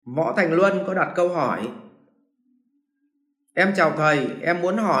Võ Thành Luân có đặt câu hỏi: em chào thầy, em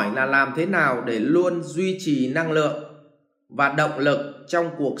muốn hỏi là làm thế nào để luôn duy trì năng lượng và động lực trong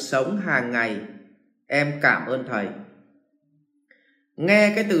cuộc sống hàng ngày? Em cảm ơn thầy.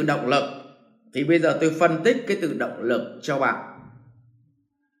 Nghe cái từ động lực thì bây giờ tôi phân tích cái từ động lực cho bạn.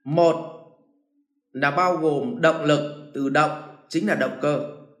 Một là bao gồm động lực, từ động chính là động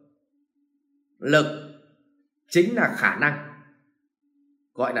cơ, lực chính là khả năng,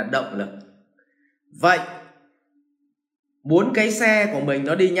 gọi là động lực. Vậy muốn cái xe của mình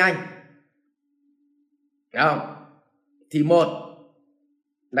nó đi nhanh, đúng không? Thì một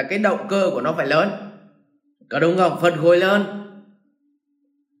là cái động cơ của nó phải lớn, có đúng không? Phân khối lớn.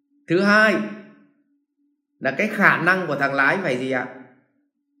 Thứ hai là cái khả năng của thằng lái phải gì ạ?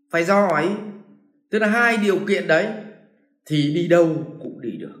 Phải giỏi. Tức là hai điều kiện đấy thì đi đâu cũng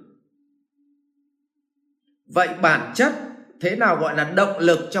đi được. Vậy bản chất thế nào gọi là động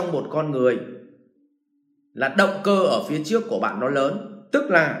lực trong một con người? Là động cơ ở phía trước của bạn nó lớn, tức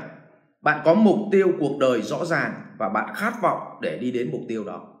là bạn có mục tiêu cuộc đời rõ ràng và bạn khát vọng để đi đến mục tiêu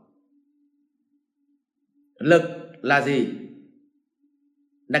đó. Lực là gì?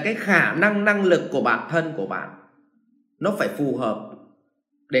 Là cái khả năng, năng lực của bản thân của bạn nó phải phù hợp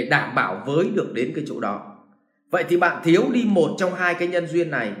để đảm bảo với được đến cái chỗ đó. Vậy thì bạn thiếu đi một trong hai cái nhân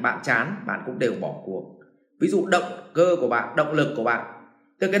duyên này, bạn chán, bạn cũng đều bỏ cuộc. Ví dụ động cơ của bạn, động lực của bạn,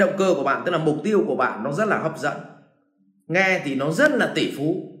 tức cái động cơ của bạn, tức là mục tiêu của bạn nó rất là hấp dẫn, nghe thì nó rất là tỷ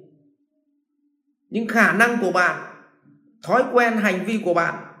phú. Nhưng khả năng của bạn, thói quen hành vi của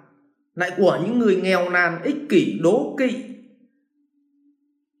bạn lại của những người nghèo nàn, ích kỷ, đố kỵ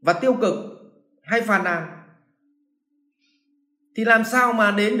và tiêu cực hay phàn nàn, thì làm sao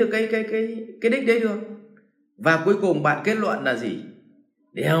mà đến được cái đích đấy được? Và cuối cùng bạn kết luận là gì?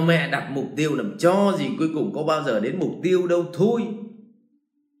 Đéo mẹ đặt mục tiêu làm cho gì, cuối cùng có bao giờ đến mục tiêu đâu thôi.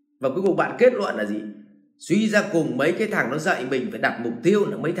 Và cuối cùng bạn kết luận là gì? Suy ra cùng mấy cái thằng nó dạy mình phải đặt mục tiêu,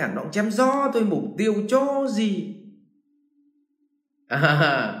 là mấy thằng nó cũng chém gió thôi, mục tiêu cho gì.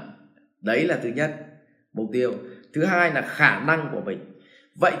 Đấy là thứ nhất, mục tiêu. Thứ hai là khả năng của mình.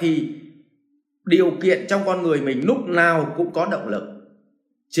 Vậy thì điều kiện trong con người mình lúc nào cũng có động lực,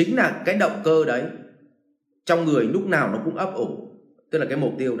 chính là cái động cơ đấy trong người lúc nào nó cũng ấp ủ, tức là cái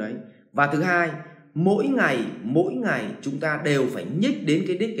mục tiêu đấy. Và thứ hai, mỗi ngày chúng ta đều phải nhích đến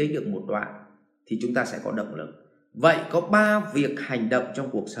cái đích ấy được một đoạn thì chúng ta sẽ có động lực. Vậy có 3 việc hành động trong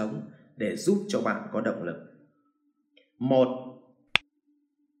cuộc sống để giúp cho bạn có động lực. Một,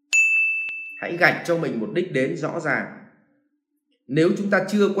 hãy gạch cho mình một đích đến rõ ràng. Nếu chúng ta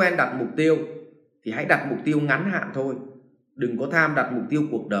chưa quen đặt mục tiêu thì hãy đặt mục tiêu ngắn hạn thôi, đừng có tham đặt mục tiêu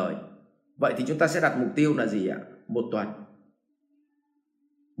cuộc đời. Vậy thì chúng ta sẽ đặt mục tiêu là gì ạ? Một tuần.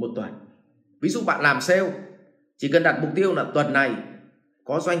 Ví dụ bạn làm sale, chỉ cần đặt mục tiêu là tuần này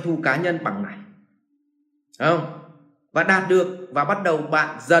có doanh thu cá nhân bằng này, không? Và đạt được, và bắt đầu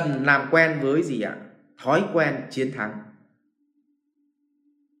bạn dần làm quen với gì ạ? Thói quen chiến thắng.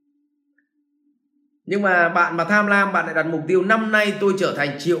 Nhưng mà bạn mà tham lam, bạn lại đặt mục tiêu năm nay tôi trở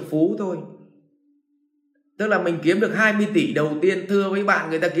thành triệu phú thôi. Tức là mình kiếm được 20 tỷ đầu tiên. Thưa với bạn,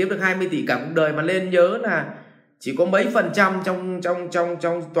 người ta kiếm được 20 tỷ cả cuộc đời mà lên nhớ là chỉ có mấy phần trăm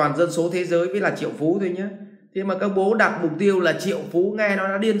trong toàn dân số thế giới mới là triệu phú thôi nhé. Thế mà các bố đặt mục tiêu là triệu phú, nghe nó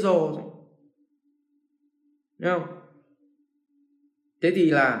đã điên rồ rồi, đúng không? Thế thì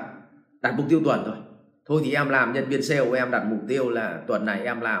là đặt mục tiêu tuần thôi. Thôi thì em làm nhân viên sale, em đặt mục tiêu là tuần này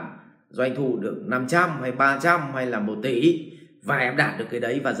em làm doanh thu được 500 hay 300 hay là 1 tỷ, và em đạt được cái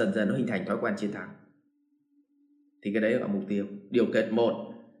đấy và dần dần nó hình thành thói quen chiến thắng. Thì cái đấy là mục tiêu. Điều kiện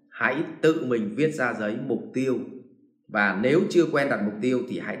 1, hãy tự mình viết ra giấy mục tiêu. Và nếu chưa quen đặt mục tiêu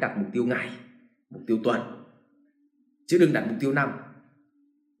thì hãy đặt mục tiêu ngày, mục tiêu tuần, chứ đừng đặt mục tiêu năm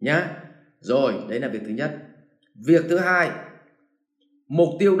nhá. Rồi, đấy là việc thứ nhất. Việc thứ hai, mục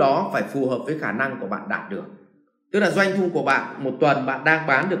tiêu đó phải phù hợp với khả năng của bạn đạt được. Tức là doanh thu của bạn một tuần bạn đang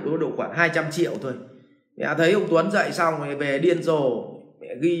bán được độ khoảng 200 triệu thôi. Mẹ thấy ông Tuấn dậy xong rồi về điên rồ,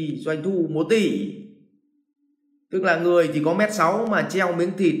 mẹ ghi doanh thu 1 tỷ. Tức là người thì có 1m6 mà treo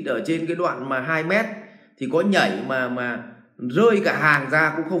miếng thịt ở trên cái đoạn mà 2 mét thì có nhảy mà rơi cả hàng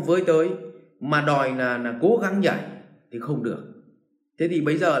ra cũng không với tới, mà đòi là cố gắng nhảy thì không được. Thế thì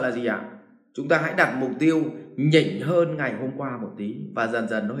bây giờ là gì ạ? Chúng ta hãy đặt mục tiêu nhỉnh hơn ngày hôm qua một tí, và dần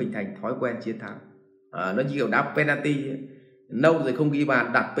dần nó hình thành thói quen chiến thắng. Nó như kiểu đá penalty ấy. Lâu rồi không ghi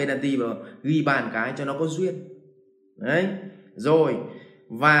bàn, đặt penalty vào ghi bàn cái cho nó có duyên. Đấy. Rồi,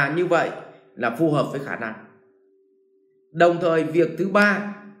 và như vậy là phù hợp với khả năng. Đồng thời việc thứ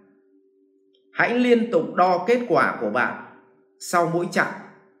ba, hãy liên tục đo kết quả của bạn sau mỗi chặng.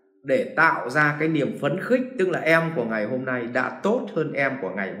 để tạo ra cái niềm phấn khích, tức là em của ngày hôm nay đã tốt hơn em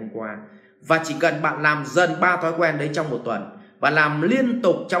của ngày hôm qua. Và chỉ cần bạn làm dần 3 thói quen đấy trong một tuần và làm liên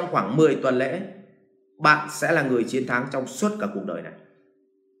tục trong khoảng 10 tuần lễ, bạn sẽ là người chiến thắng trong suốt cả cuộc đời này.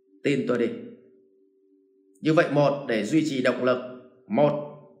 Tin tôi đi. Như vậy, một, để duy trì động lực, một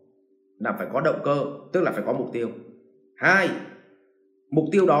là phải có động cơ, tức là phải có mục tiêu. Hai, mục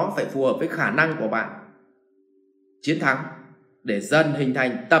tiêu đó phải phù hợp với khả năng của bạn chiến thắng để dần hình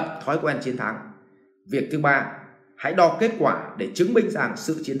thành tập thói quen chiến thắng. Việc thứ ba, hãy đo kết quả để chứng minh rằng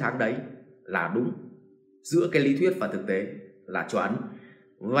sự chiến thắng đấy là đúng, giữa cái lý thuyết và thực tế là chuẩn.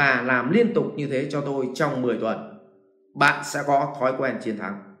 Và làm liên tục như thế cho tôi trong 10 tuần, bạn sẽ có thói quen chiến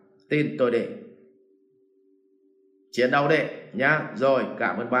thắng. Tin tôi đi. Chiến đấu đệ nhá. Rồi,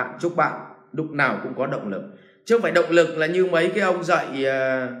 cảm ơn bạn. Chúc bạn lúc nào cũng có động lực. Chứ không phải động lực là như mấy cái ông dạy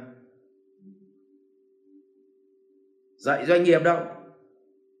doanh nghiệp đâu.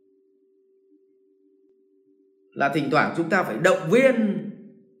 Là thỉnh thoảng chúng ta phải động viên,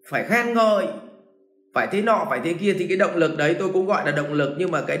 phải khen ngợi, phải thế nọ, phải thế kia. Thì cái động lực đấy tôi cũng gọi là động lực,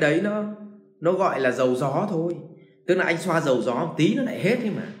 nhưng mà cái đấy nó gọi là dầu gió thôi. Tức là anh xoa dầu gió một tí nó lại hết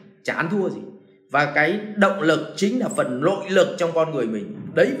ấy mà, chả ăn thua gì. Và cái động lực chính là phần nội lực trong con người mình.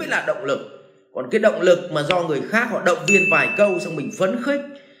 Đấy mới là động lực. Còn cái động lực mà do người khác họ động viên vài câu xong mình phấn khích,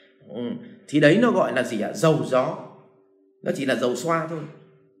 thì đấy nó gọi là gì ạ? Dầu gió. Nó chỉ là dầu xoa thôi,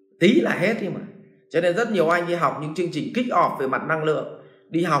 tí là hết đi mà. Cho nên rất nhiều anh đi học những chương trình kick off về mặt năng lượng,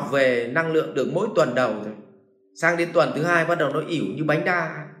 đi học về năng lượng được mỗi tuần đầu rồi, sang đến tuần thứ 2 bắt đầu nó ỉu như bánh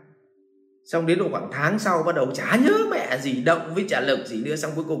đa. Xong đến độ khoảng tháng sau bắt đầu chả nhớ mẹ gì động với trả lực gì nữa.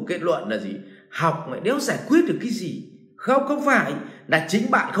 Xong cuối cùng kết luận là gì? Học mẹ đéo giải quyết được cái gì. Không phải là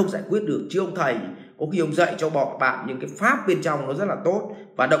chính bạn không giải quyết được, chứ ông thầy có khi ông dạy cho bạn những cái pháp bên trong nó rất là tốt.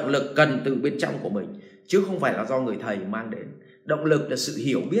 Và động lực cần từ bên trong của mình, chứ không phải là do người thầy mang đến. Động lực là sự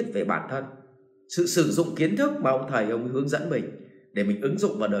hiểu biết về bản thân, sự sử dụng kiến thức mà ông thầy ông hướng dẫn mình để mình ứng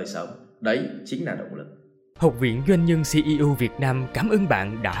dụng vào đời sống. Đấy chính là động lực. Học viện Doanh nhân CEO Việt Nam cảm ơn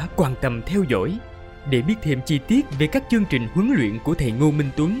bạn đã quan tâm theo dõi. Để biết thêm chi tiết về các chương trình huấn luyện của thầy Ngô Minh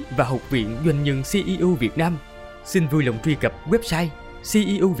Tuấn và Học viện Doanh nhân CEO Việt Nam, xin vui lòng truy cập website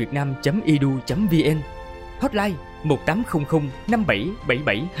ceovietnam.edu.vn, hotline 1800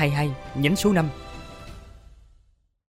 577722 nhánh số 5.